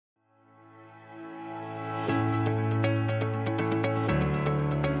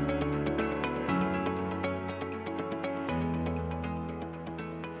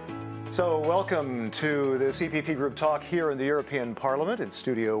So welcome to the CPP Group Talk here in the European Parliament in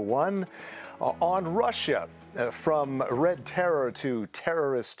Studio One on Russia. From red terror to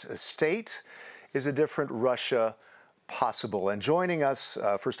terrorist state, is a different Russia possible? And joining us,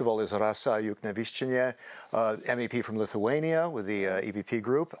 first of all, is Rasa Juknevičienė, MEP from Lithuania with the EPP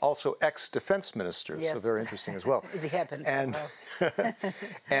Group, also ex-defense minister, yes. So very interesting as well. It happens.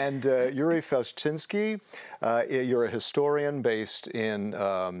 And Yuri Felshtinsky, you're a historian based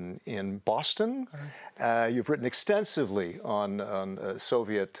in Boston. You've written extensively on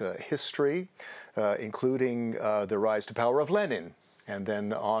Soviet history, including the rise to power of Lenin, and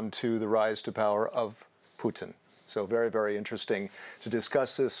then on to the rise to power of Putin. So very, very interesting to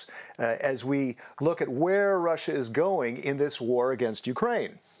discuss this as we look at where Russia is going in this war against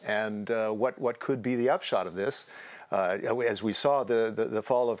Ukraine and what could be the upshot of this. As we saw the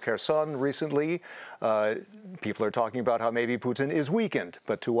fall of Kherson recently, people are talking about how maybe Putin is weakened,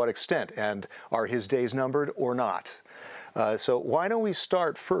 but to what extent? And are his days numbered or not? So why don't we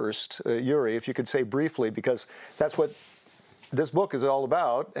start first, Yuri, if you could say briefly, because that's what this book is all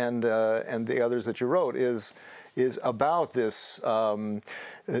about, and the others that you wrote is about this,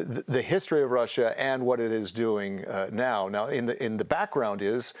 the history of Russia and what it is doing now. Now, in the background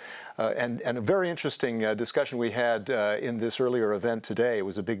is, and a very interesting discussion we had in this earlier event today. It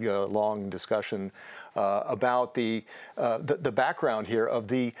was a big, long discussion about the background here of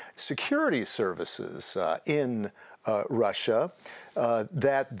the security services in Russia,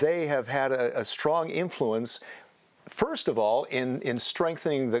 that they have had a strong influence. First of all, in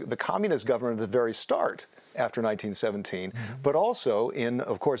strengthening the communist government at the very start after 1917, but also in,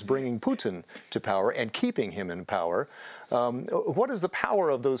 of course, bringing Putin to power and keeping him in power. What is the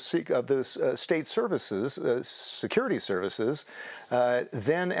power of those state services, security services,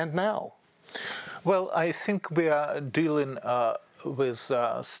 then and now? Well, I think we are dealing with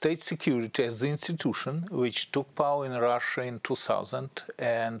state security as the institution which took power in Russia in 2000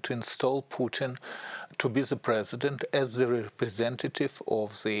 and installed Putin to be the president as the representative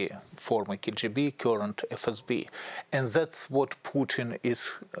of the former KGB, current FSB. And that's what Putin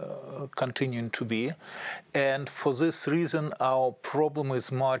is continuing to be. And for this reason, our problem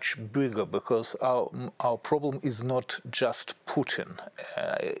is much bigger, because our problem is not just Putin.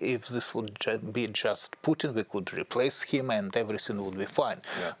 If this would be just Putin, we could replace him and everything would be fine.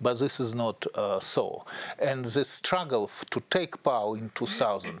 Yeah. But this is not so. And the struggle to take power in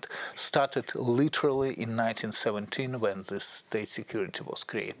 2000 started literally in 1917 when this state security was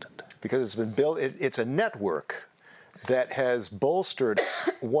created. Because it's been built, it's a network that has bolstered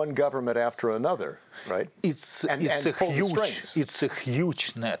one government after another, right? It's a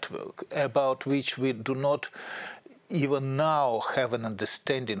huge network about which we do not even now have an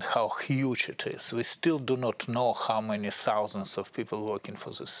understanding how huge it is. We still do not know how many thousands of people working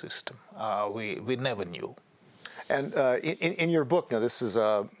for the system. We never knew. And in your book, now this is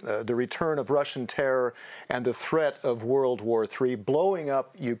the return of Russian terror and the threat of World War III blowing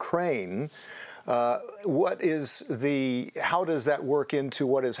up Ukraine. How does that work into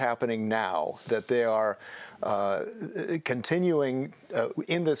what is happening now, that they are continuing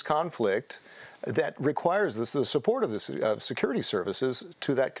in this conflict that requires the support of the security services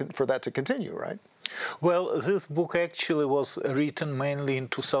for that to continue, right? Well, this book actually was written mainly in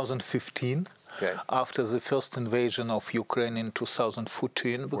 2015. Okay. After the first invasion of Ukraine in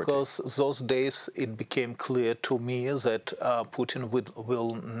 2014, because those days it became clear to me that Putin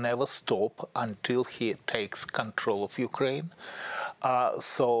will never stop until he takes control of Ukraine.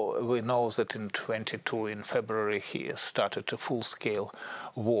 So we know that in 22, in February, he started a full-scale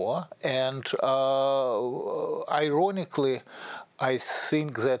war. And ironically, I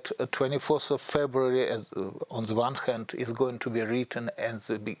think that 24th of February, on the one hand, is going to be written as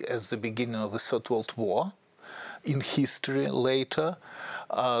the beginning of the Third World War in history later,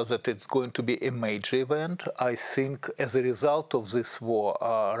 that it's going to be a major event. I think as a result of this war,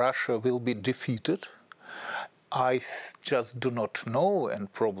 Russia will be defeated. I just do not know,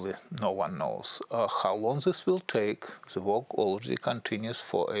 and probably no one knows, how long this will take. The war already continues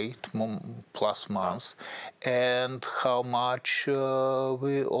for 8+ months, and how much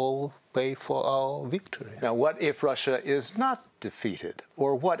we all pay for our victory. Now, what if Russia is not defeated?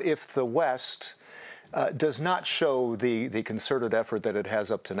 Or what if the West does not show the concerted effort that it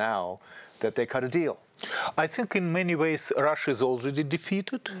has up to now, that they cut a deal? I think in many ways Russia is already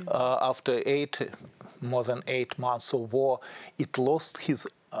defeated. After more than 8 months of war, it lost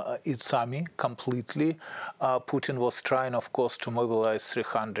its army completely. Putin was trying, of course, to mobilize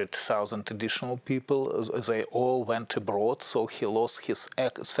 300,000 additional people. They all went abroad, so he lost his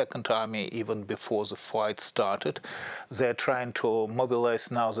second army even before the fight started. They're trying to mobilize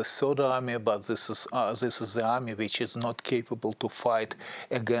now the third army, but this is the army which is not capable to fight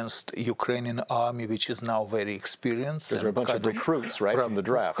against Ukrainian army, which is now very experienced. There are a bunch of recruits, right, from the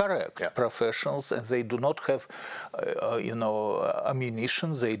draft. Correct, professionals, and they do not have,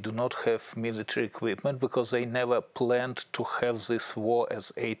 ammunition. They do not have military equipment because they never planned to have this war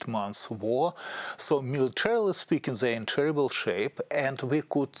as 8 months war. So militarily speaking, they're in terrible shape, and we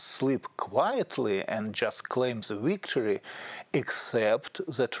could sleep quietly and just claim the victory, except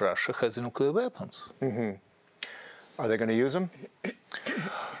that Russia has nuclear weapons. Mm-hmm. Are they going to use them?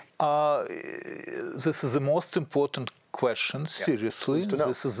 This is the most important question, seriously.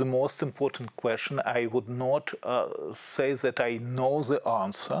 This is the most important question. I would not say that I know the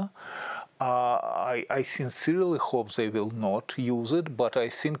answer. I sincerely hope they will not use it, but I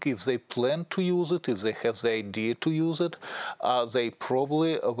think if they plan to use it, if they have the idea to use it, they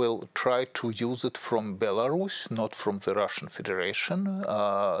probably will try to use it from Belarus, not from the Russian Federation,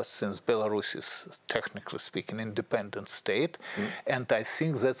 since Belarus is, technically speaking, an independent state. And I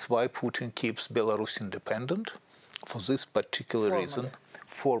think that's why Putin keeps Belarus independent. For this particular reason,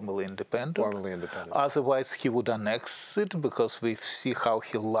 formally independent. Otherwise, he would annex it, because we see how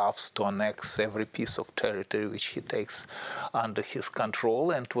he loves to annex every piece of territory which he takes under his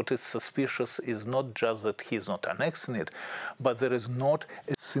control. And what is suspicious is not just that he is not annexing it, but there is not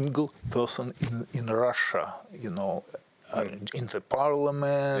a single person in Russia, in the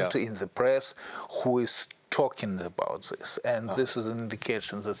parliament, in the press, who is talking about this, and this is an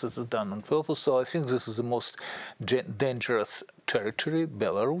indication that this is done on purpose. So I think this is the most dangerous territory,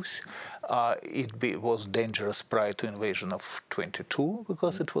 Belarus. It was dangerous prior to invasion of 22,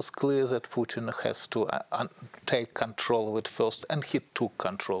 because it was clear that Putin has to take control of it first, and he took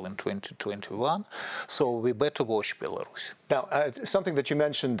control in 2021. So we better watch Belarus. Now, something that you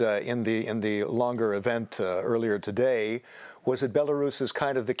mentioned in the longer event earlier today was that Belarus is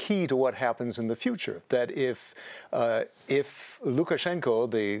kind of the key to what happens in the future. That if Lukashenko,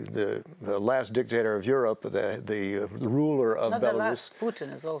 the last dictator of Europe, the ruler of Not Belarus, the last,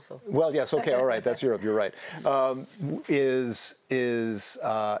 Putin is also. Well, yes, okay, all right, that's Europe. You're right. Is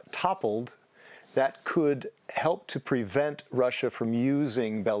toppled, that could help to prevent Russia from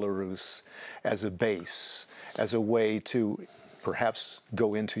using Belarus as a base, as a way to perhaps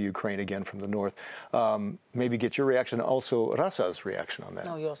go into Ukraine again from the north. Maybe get your reaction, also Rasa's reaction on that.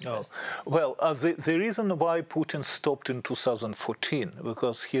 No, yours first. Well, the reason why Putin stopped in 2014,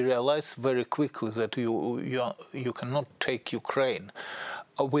 because he realized very quickly that you cannot take Ukraine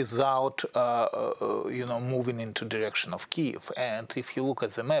without moving into direction of Kiev. And if you look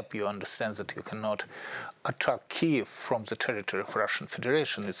at the map, you understand that you cannot attack Kiev from the territory of Russian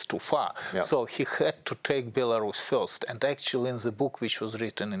Federation. It's too far. Yeah. So he had to take Belarus first. And actually, in the book which was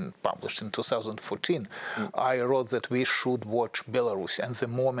written and published in 2014, I wrote that we should watch Belarus. And the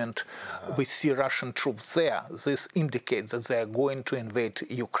moment we see Russian troops there, this indicates that they are going to invade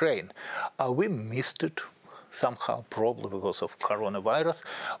Ukraine. We missed it somehow, probably because of coronavirus,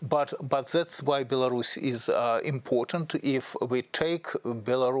 but that's why Belarus is important. If we take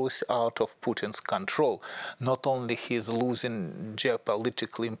Belarus out of Putin's control, not only he is losing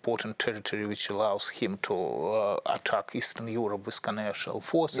geopolitically important territory which allows him to attack Eastern Europe with conventional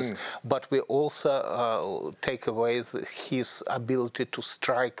forces, but we also take away his ability to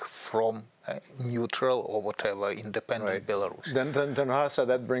strike from neutral or whatever independent Belarus. Then Rasa,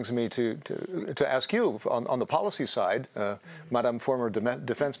 that brings me to ask you on the policy side, Madam former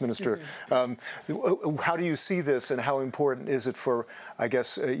Defense Minister, how do you see this, and how important is it for, I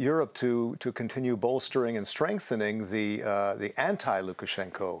guess, Europe to continue bolstering and strengthening the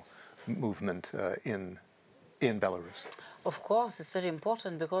anti-Lukashenko movement in Belarus? Of course, it's very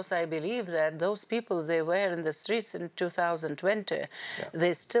important, because I believe that those people, they were in the streets in 2020,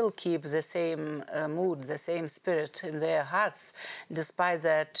 they still keep the same mood, the same spirit in their hearts, despite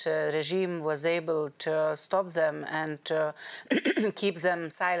that regime was able to stop them and keep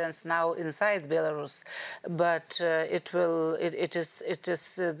them silenced now inside Belarus. But I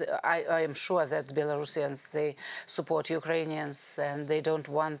am sure that Belarusians, they support Ukrainians, and they don't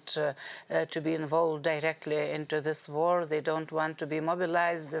want to be involved directly into this war. They don't want to be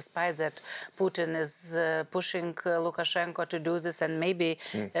mobilized, despite that Putin is pushing Lukashenko to do this, and maybe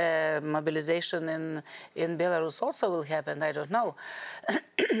mobilization in Belarus also will happen, I don't know.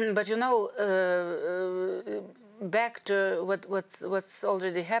 But back to what's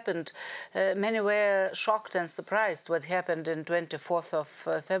already happened, many were shocked and surprised what happened in 24th of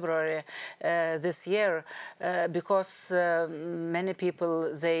February this year, because many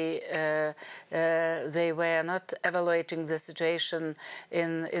people they were not evaluating the situation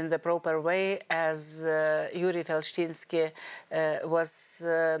in the proper way, as Yuri Felshtinsky was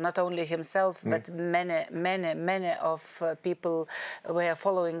not only himself but many of people were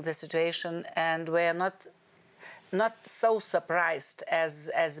following the situation and were not so surprised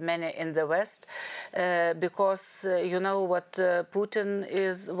as many in the West, because you know what Putin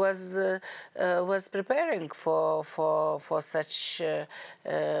was preparing for such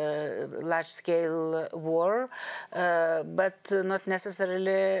large-scale war, but not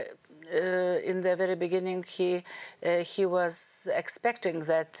necessarily. In the very beginning, he was expecting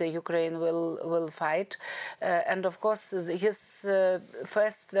that Ukraine will fight, and of course his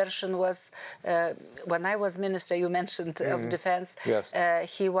first version was when I was minister. You mentioned of defense. Yes.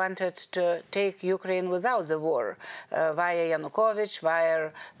 He wanted to take Ukraine without the war, via Yanukovych,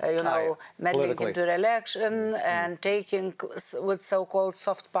 via meddling into the election and taking with so-called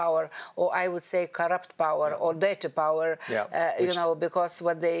soft power, or I would say corrupt power or dirty power. Because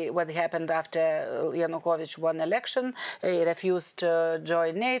what happened after Yanukovych won election, he refused to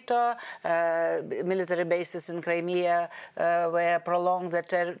join NATO. Military bases in Crimea were prolonged the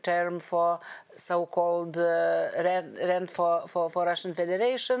term for so-called rent for Russian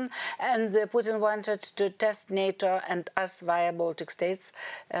Federation, and Putin wanted to test NATO and us via Baltic states.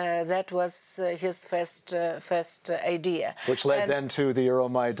 That was his first idea. Which led then to the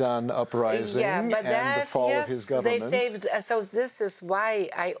Euromaidan uprising and the fall of his government. They saved. So this is why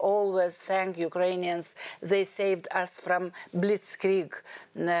I always thank Ukrainians. They saved us from blitzkrieg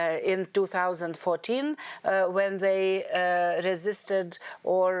in 2014 when they resisted,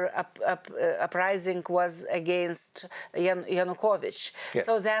 or uprising was against Yanukovych. Yes.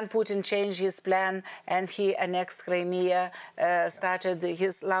 So then Putin changed his plan and he annexed Crimea,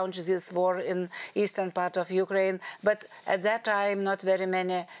 launched this war in eastern part of Ukraine. But at that time, not very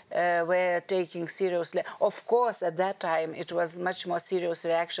many were taking seriously. Of course, at that time, it was much more serious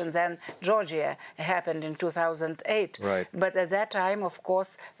reaction than Georgia happened in 2008. Right. But at that time, of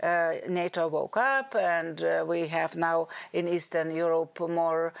course, NATO woke up, and we have now in Eastern Europe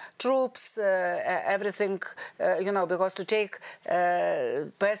more troops, everything, because to take a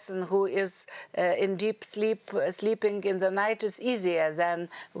person who is in deep sleep, sleeping in the night is easier than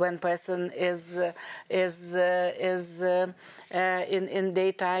when person is in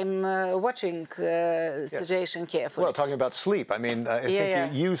daytime watching situation carefully. Well, talking about sleep, I mean, I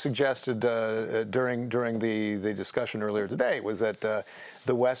think you suggested during the discussion earlier today was that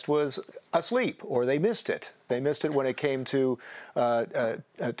the West was asleep, or they missed it. They missed it when it came to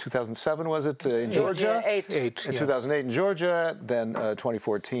 2007, was it, in Georgia? 2008 in Georgia, then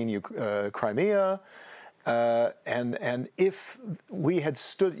 2014 Crimea. And if we had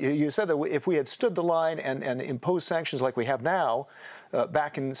stood, you said that if we had stood the line and imposed sanctions like we have now,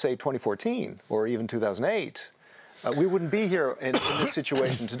 back in, say, 2014 or even 2008, we wouldn't be here in this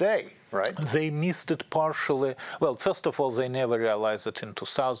situation today, right? They missed it partially. Well, first of all, they never realized that in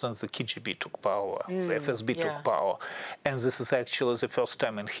 2000 the KGB took power, the FSB took power. And this is actually the first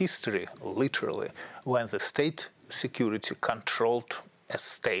time in history, literally, when the state security controlled a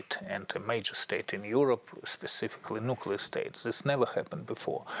state, and a major state in Europe, specifically nuclear states. This never happened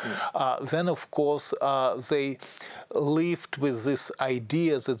before. Then, of course, they lived with this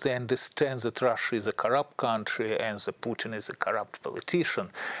idea that they understand that Russia is a corrupt country and that Putin is a corrupt politician.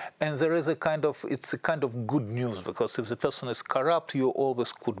 And there is it's a kind of good news, because if the person is corrupt, you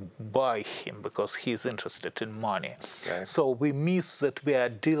always could buy him because he is interested in money. Okay. So we miss that we are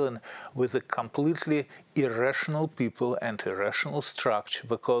dealing with a completely irrational people and irrational structure,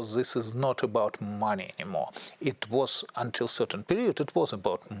 because this is not about money anymore. It was, until a certain period, it was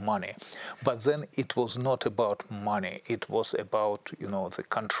about money. But then it was not about money. It was about, the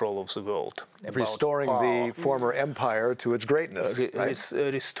control of the world. Restoring the former empire to its greatness.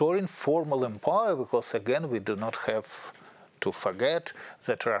 Restoring former empire, because, again, we do not have to forget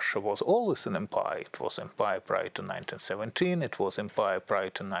that Russia was always an empire. It was empire prior to 1917, it was empire prior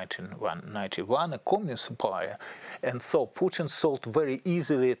to 1991, a communist empire. And so Putin sold very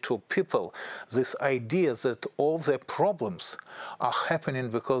easily to people this idea that all their problems are happening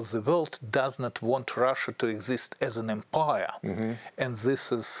because the world does not want Russia to exist as an empire. Mm-hmm. And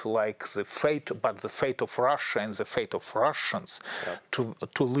this is like the fate of Russia and the fate of Russians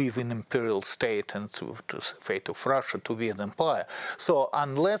to live in imperial state, and to the fate of Russia to be an empire. So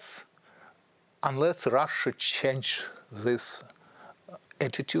unless Russia change this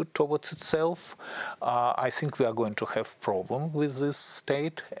attitude towards itself. I think we are going to have problem with this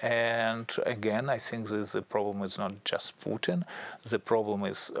state. And again, I think the problem is not just Putin. The problem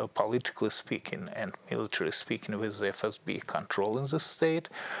is politically speaking and military speaking with the FSB controlling the state.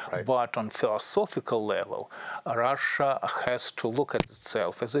 Right. But on philosophical level, Russia has to look at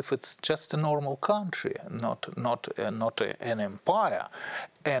itself as if it's just a normal country, not an empire.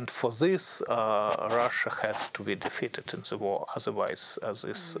 And for this, Russia has to be defeated in the war. Otherwise,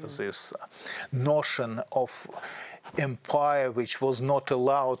 this notion of empire which was not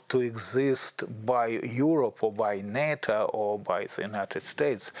allowed to exist by Europe or by NATO or by the United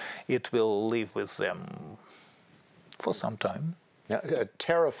States, it will live with them for some time.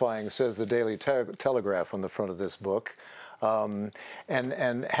 Terrifying, says the Daily Telegraph on the front of this book. And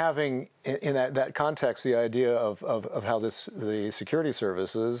having in that context the idea of how the security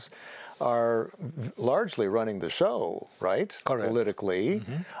services are largely running the show, right? Correct. Politically.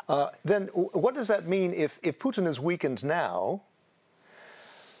 Mm-hmm. Then what does that mean if Putin is weakened now,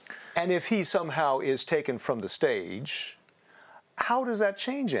 and if he somehow is taken from the stage? How does that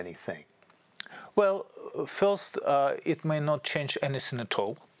change anything? Well, first, it may not change anything at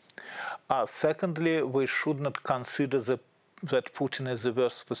all. Secondly, we should not consider that Putin is the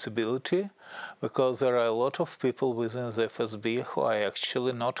worst possibility, because there are a lot of people within the FSB who are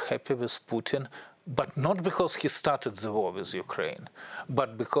actually not happy with Putin, but not because he started the war with Ukraine,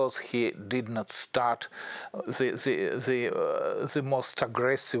 but because he did not start the most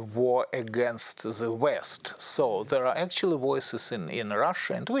aggressive war against the West. So there are actually voices in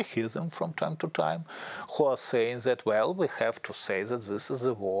Russia, and we hear them from time to time, who are saying that, well, we have to say that this is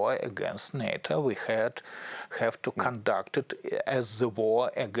a war against NATO. We have to conduct it as the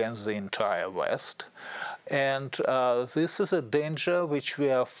war against the entire West. And this is a danger which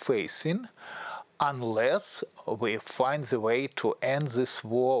we are facing, unless we find the way to end this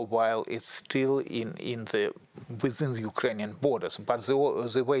war while it's still within the Ukrainian borders. But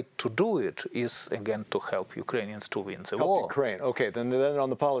the way to do it is, again, to help Ukrainians to win the war. Ukraine. Okay, then on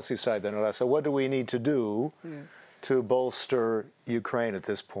the policy side, then, so what do we need to do to bolster Ukraine at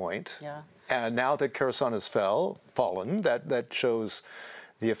this point? Yeah. And now that Kherson has fallen, that shows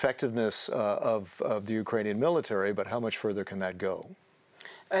the effectiveness of the Ukrainian military, but how much further can that go?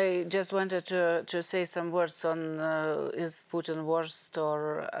 I just wanted to say some words on is Putin worst,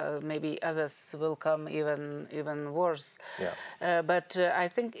 or maybe others will come even worse. Yeah. But I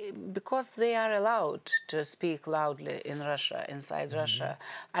think because they are allowed to speak loudly in Russia, inside Russia,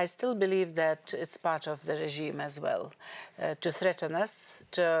 I still believe that it's part of the regime as well, to threaten us,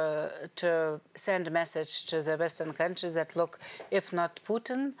 to send a message to the Western countries that, look, if not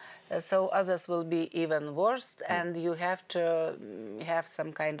Putin, so others will be even worse, and you have to have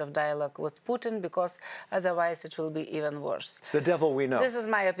some kind of dialogue with Putin, because otherwise it will be even worse. It's the devil we know. This is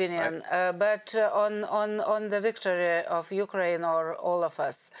my opinion. Right. But on the victory of Ukraine, or all of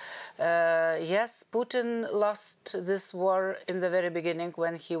us, yes, Putin lost this war in the very beginning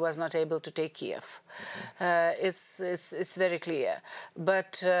when he was not able to take Kiev. It's very clear.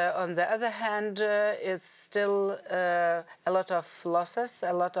 But on the other hand, it's still a lot of losses,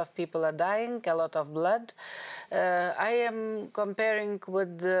 a lot of people are dying, a lot of blood. I am comparing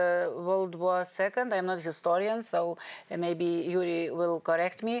with World War II. I'm not a historian, so maybe Yuri will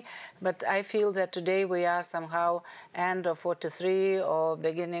correct me, but I feel that today we are somehow end of 43 or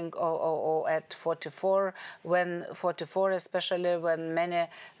beginning or at 44, when 44 especially, when many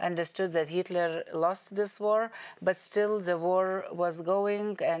understood that Hitler lost this war, but still the war was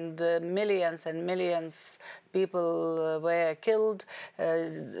going, and millions and millions people were killed,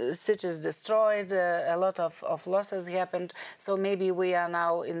 cities destroyed, a lot of losses happened. So maybe we are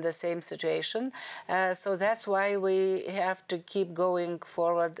now in the same situation. So that's why we have to keep going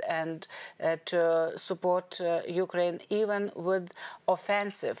forward and to support Ukraine, even with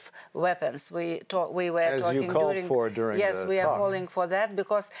offensive weapons. We were as talking you called for during yes, the we talk. are calling for that,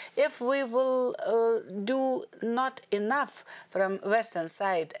 because if we will do not enough from Western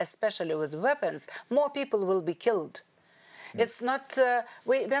side, especially with weapons, more people will be killed. It's not,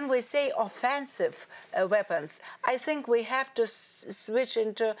 when we say offensive weapons, I think we have to switch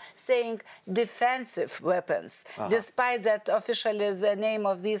into saying defensive weapons, despite that officially the name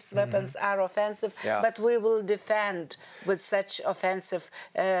of these weapons are offensive, but we will defend with such offensive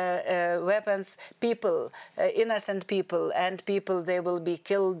weapons people, innocent people, and people, they will be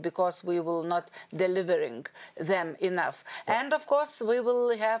killed because we will not delivering them enough. And of course,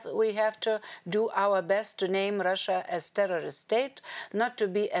 we have to do our best to name Russia as terrorist terrorist state, not to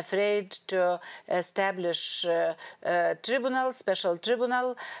be afraid to establish tribunal, special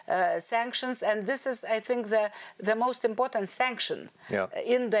tribunal, sanctions. And this is, I think, the most important sanction,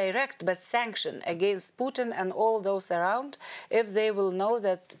 indirect but sanction against Putin and all those around, if they will know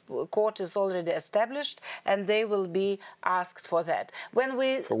that court is already established and they will be asked for that. When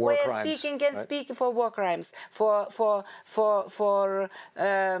we are speaking and speaking for war crimes, for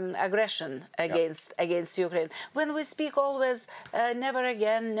aggression against Ukraine. When we speak always never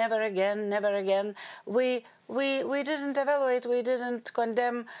again, never again, never again, we didn't evaluate, we didn't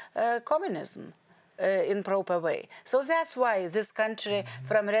condemn communism in proper way. So that's why this country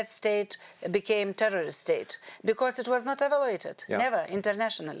from red state became terrorist state, because it was not evaluated, never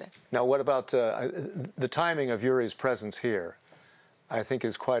internationally. Now, what about the timing of Yuri's presence here? I think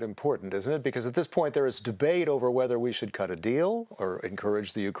is quite important, isn't it? Because at this point there is debate over whether we should cut a deal or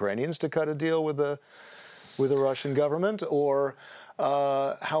encourage the Ukrainians to cut a deal with the Russian government, or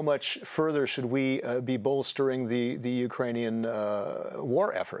how much further should we be bolstering the Ukrainian war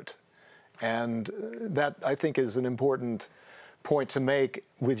effort? And that, I think, is an important point to make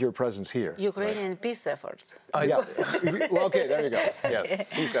with your presence here. Ukrainian peace effort. Well, okay, there you go. Yes,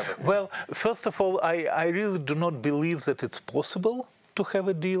 peace effort. Well, first of all, I really do not believe that it's possible to have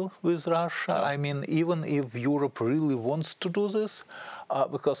a deal with Russia. I mean, even if Europe really wants to do this,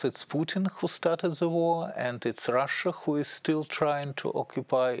 because it's Putin who started the war and it's Russia who is still trying to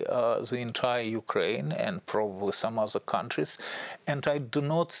occupy the entire Ukraine and probably some other countries. And I do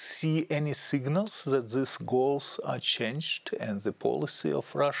not see any signals that these goals are changed and the policy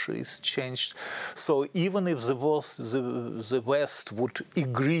of Russia is changed. So even if the West would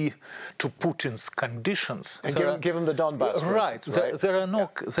agree to Putin's conditions... And give him the Donbass. Right. There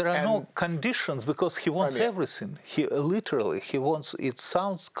are no conditions, because he wants everything. He wants... It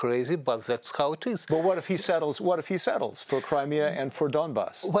sounds crazy, but that's how it is. But what if he settles? What if he settles for Crimea and for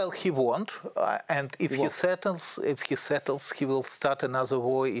Donbass? Well, he won't. And if he settles, he will start another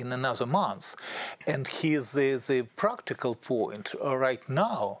war in another month. And here's the practical point. Right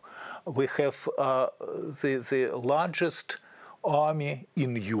now, we have the largest army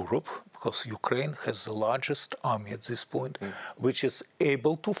in Europe, because Ukraine has the largest army at this point, which is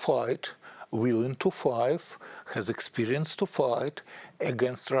able to fight, willing to fight, has experience to fight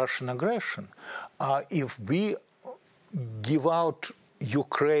against Russian aggression. If we give out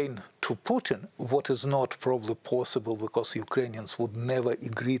Ukraine to Putin, what is not probably possible because Ukrainians would never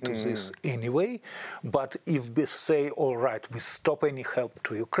agree to this anyway, but if we say, all right, we stop any help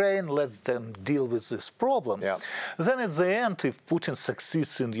to Ukraine, let's then deal with this problem, then at the end, if Putin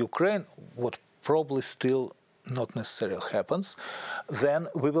succeeds in Ukraine, what probably still not necessarily happens, then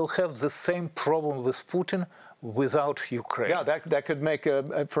we will have the same problem with Putin without Ukraine. Yeah, that could make,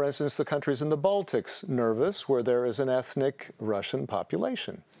 for instance, the countries in the Baltics nervous, where there is an ethnic Russian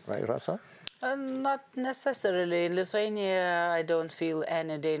population, right, Rasa? Not necessarily. In Lithuania, I don't feel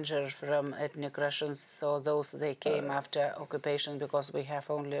any danger from ethnic Russians. So those, they came after occupation, because we have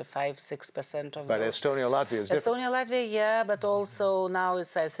only 5-6% of But those. Estonia, Latvia is different. Estonia, Latvia, yeah, but also now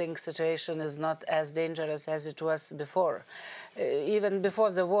it's, I think, situation is not as dangerous as it was before. Even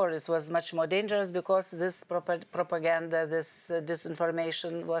before the war, it was much more dangerous, because this propaganda, this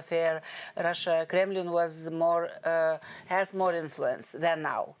disinformation warfare, Russia, Kremlin was more, has more influence than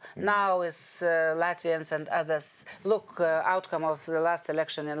now. Now it's Latvians and others. Look, outcome of the last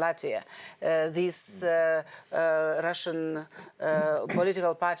election in Latvia. These Russian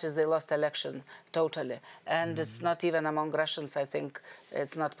political parties, they lost election totally. And it's not even among Russians, I think,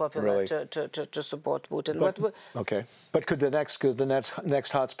 it's not popular to support Putin. But could the next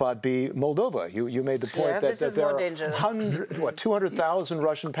hotspot be Moldova? You made the point that there are 200,000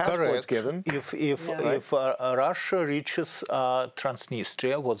 Russian passports given. If Russia reaches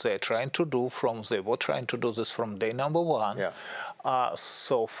Transnistria, what they're trying to do they were trying to do this from day number one.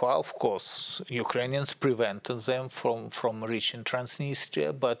 So far, of course, Ukrainians prevented them from reaching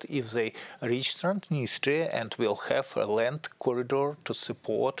Transnistria. But if they reach Transnistria and will have a land corridor to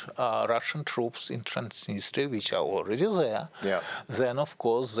support Russian troops in Transnistria, which are already there, then of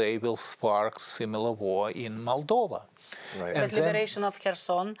course they will spark similar war in Moldova. But liberation of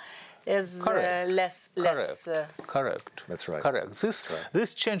Kherson is less. Correct. That's right. Correct.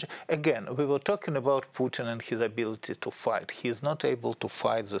 This change, again, we were talking about Putin and his ability to fight. He is not able to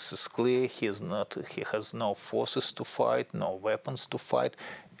fight, this is clear. He has no forces to fight, no weapons to fight,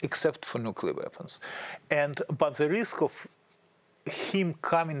 except for nuclear weapons. But the risk of him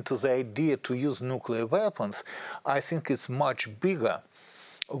coming to the idea to use nuclear weapons, I think it's much bigger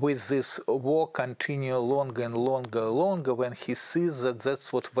with this war continue longer and longer when he sees that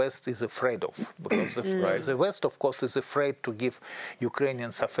that's what West is afraid of. Because the West, of course, is afraid to give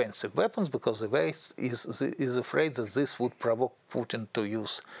Ukrainians offensive weapons because the West is afraid that this would provoke Putin to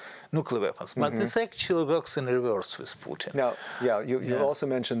use nuclear weapons. But this actually works in reverse with Putin. Now, you also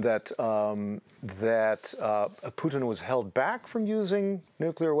mentioned that Putin was held back from using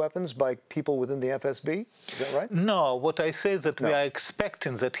nuclear weapons by people within the FSB. Is that right? No, what I say is that we are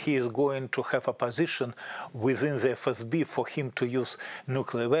expecting that he is going to have a position within the FSB for him to use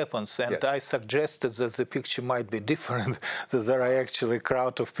nuclear weapons. And I suggested that the picture might be different, that there are actually a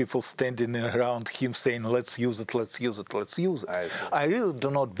crowd of people standing around him saying, let's use it, let's use it, let's use it. I really do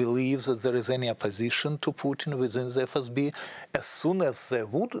not believe that there is any opposition to Putin within the FSB. As soon as there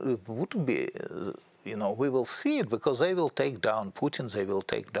would be, we will see it, because they will take down Putin, they will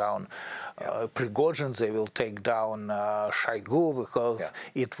take down Prigozhin, they will take down Shoigu, because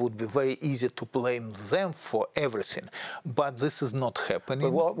it would be very easy to blame them for everything. But this is not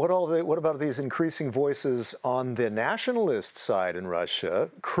happening. But what about these increasing voices on the nationalist side in Russia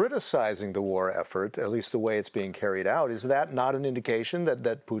criticizing the war effort, at least the way it's being carried out? Is that not an indication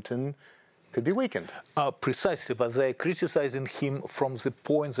that Putin could be weakened? Precisely, but they're criticizing him from the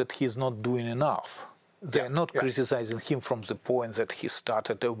point that he's not doing enough. They're not criticizing him from the point that he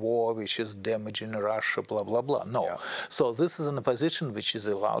started a war which is damaging Russia, blah, blah, blah. No. Yeah. So this is an opposition which is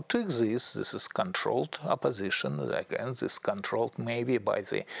allowed to exist. This is controlled opposition. Again, this is controlled maybe by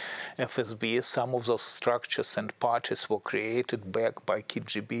the FSB. Some of those structures and parties were created back by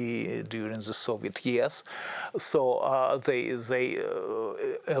KGB during the Soviet years. So they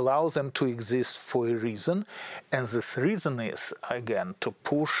allow them to exist for a reason. And this reason is, again, to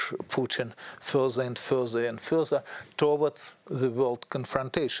push Putin further and further and further towards the world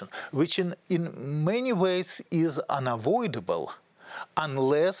confrontation, which in many ways is unavoidable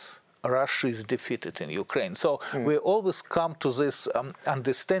unless Russia is defeated in Ukraine. So we always come to this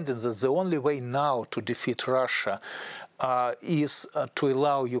understanding that the only way now to defeat Russia is to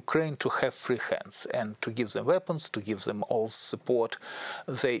allow Ukraine to have free hands and to give them weapons, to give them all support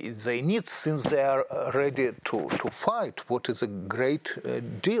they need, since they are ready to fight, what is a great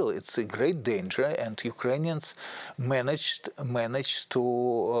deal. It's a great danger, and Ukrainians managed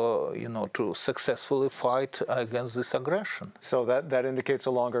to successfully fight against this aggression. So that indicates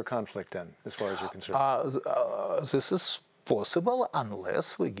a longer conflict then, as far as you're concerned? This is possible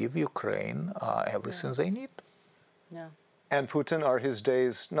unless we give Ukraine everything they need. Yeah. And Putin, are his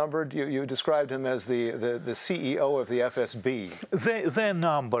days numbered? You described him as the CEO of the FSB. They're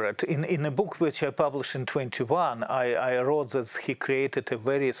numbered. In a book which I published in 21, I wrote that he created a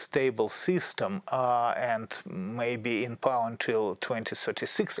very stable system and maybe in power until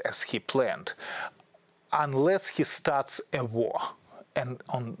 2036, as he planned, unless he starts a war. And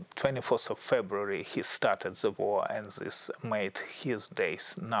on 24th of February, he started the war, and this made his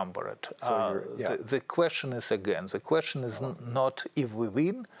days numbered. So the question is, again, the question is not if we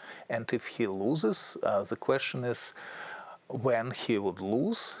win and if he loses. The question is when he would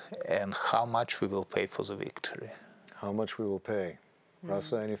lose and how much we will pay for the victory. How much we will pay.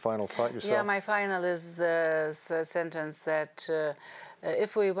 Rasa, any final thought yourself? Yeah, my final is the sentence that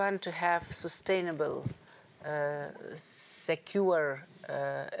if we want to have sustainable secure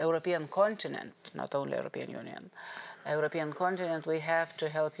European continent, not only European Union, European continent, we have to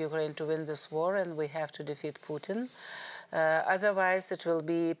help Ukraine to win this war, and we have to defeat Putin. Otherwise, it will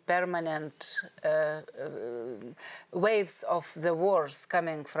be permanent waves of the wars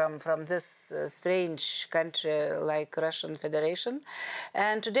coming from this strange country like Russian Federation.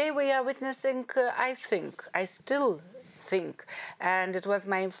 And today we are witnessing, I still think, and it was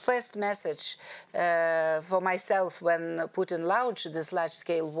my first message for myself when Putin launched this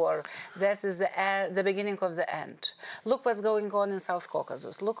large-scale war, that is the beginning of the end. Look what's going on in South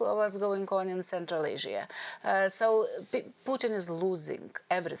Caucasus. Look what's going on in Central Asia. So Putin is losing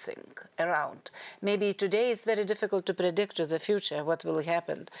everything around. Maybe today it's very difficult to predict the future, what will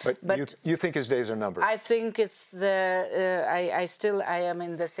happen. But you think his days are numbered? I think it's I am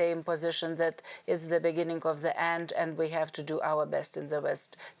in the same position that it's the beginning of the end, and we have to do our best in the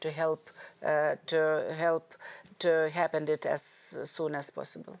West to help to happen it as soon as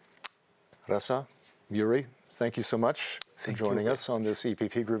possible. Rasa, Yuri, thank you so much for joining us on this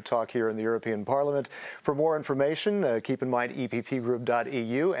EPP Group talk here in the European Parliament. For more information, keep in mind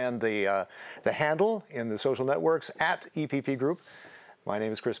eppgroup.eu and the handle in the social networks @EPP Group. My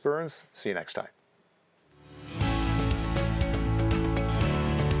name is Chris Burns. See you next time.